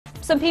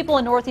Some people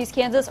in northeast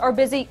Kansas are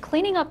busy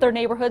cleaning up their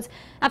neighborhoods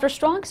after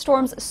strong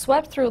storms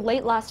swept through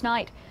late last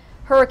night.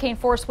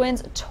 Hurricane-force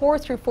winds tore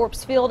through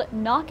Forbes Field,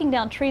 knocking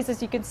down trees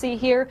as you can see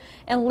here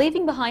and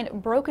leaving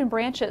behind broken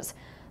branches.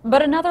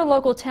 But another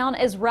local town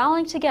is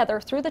rallying together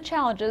through the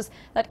challenges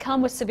that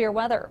come with severe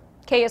weather.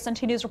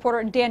 KSNT News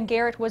reporter Dan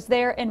Garrett was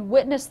there and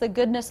witnessed the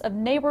goodness of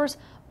neighbors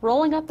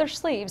rolling up their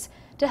sleeves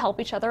to help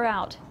each other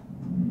out.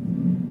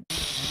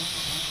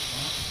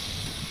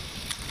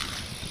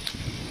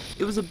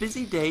 It was a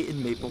busy day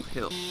in Maple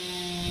Hill,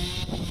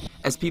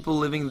 as people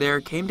living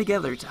there came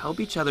together to help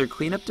each other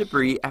clean up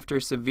debris after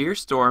a severe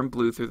storm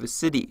blew through the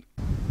city.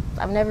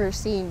 I've never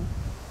seen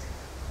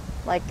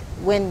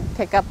wind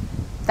pick up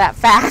that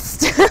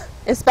fast,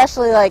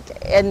 especially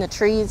in the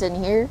trees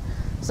in here,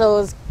 so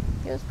it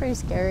was pretty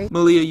scary.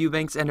 Malia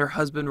Eubanks and her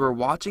husband were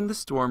watching the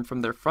storm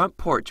from their front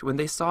porch when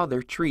they saw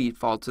their tree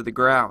fall to the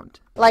ground.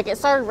 It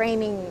started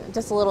raining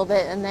just a little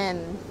bit, and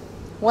then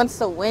once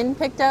the wind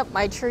picked up,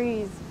 my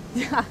trees,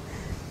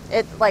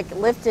 it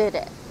lifted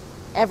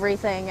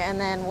everything, and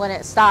then when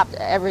it stopped,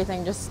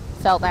 everything just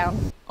fell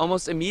down.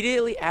 Almost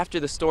immediately after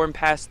the storm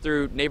passed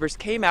through, neighbors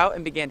came out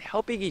and began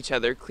helping each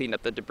other clean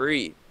up the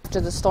debris.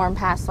 After the storm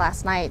passed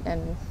last night,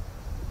 and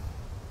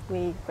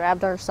we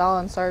grabbed our saw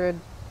and started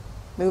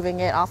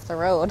moving it off the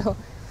road.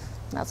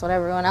 That's what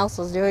everyone else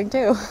was doing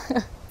too.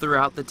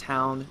 Throughout the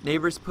town,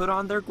 neighbors put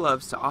on their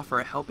gloves to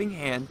offer a helping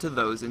hand to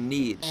those in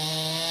need.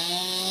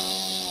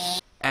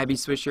 Abby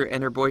Swisher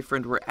and her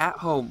boyfriend were at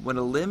home when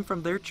a limb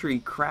from their tree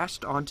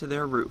crashed onto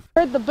their roof. I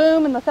heard the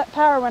boom and the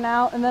power went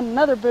out, and then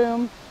another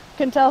boom.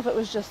 Couldn't tell if it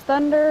was just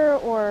thunder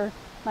or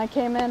I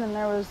came in and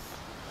there was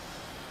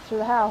through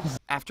the house.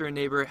 After a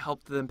neighbor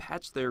helped them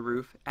patch their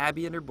roof,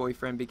 Abby and her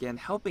boyfriend began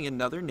helping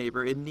another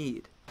neighbor in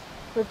need.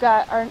 We've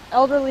got our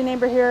elderly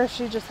neighbor here.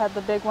 She just had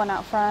the big one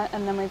out front,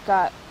 and then we've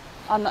got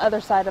on the other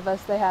side of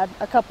us, they had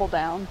a couple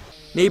down.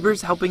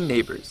 Neighbors helping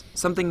neighbors,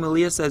 something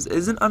Malia says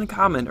isn't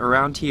uncommon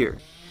around here.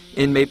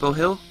 In Maple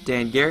Hill,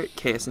 Dan Garrett,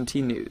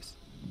 KSNT News.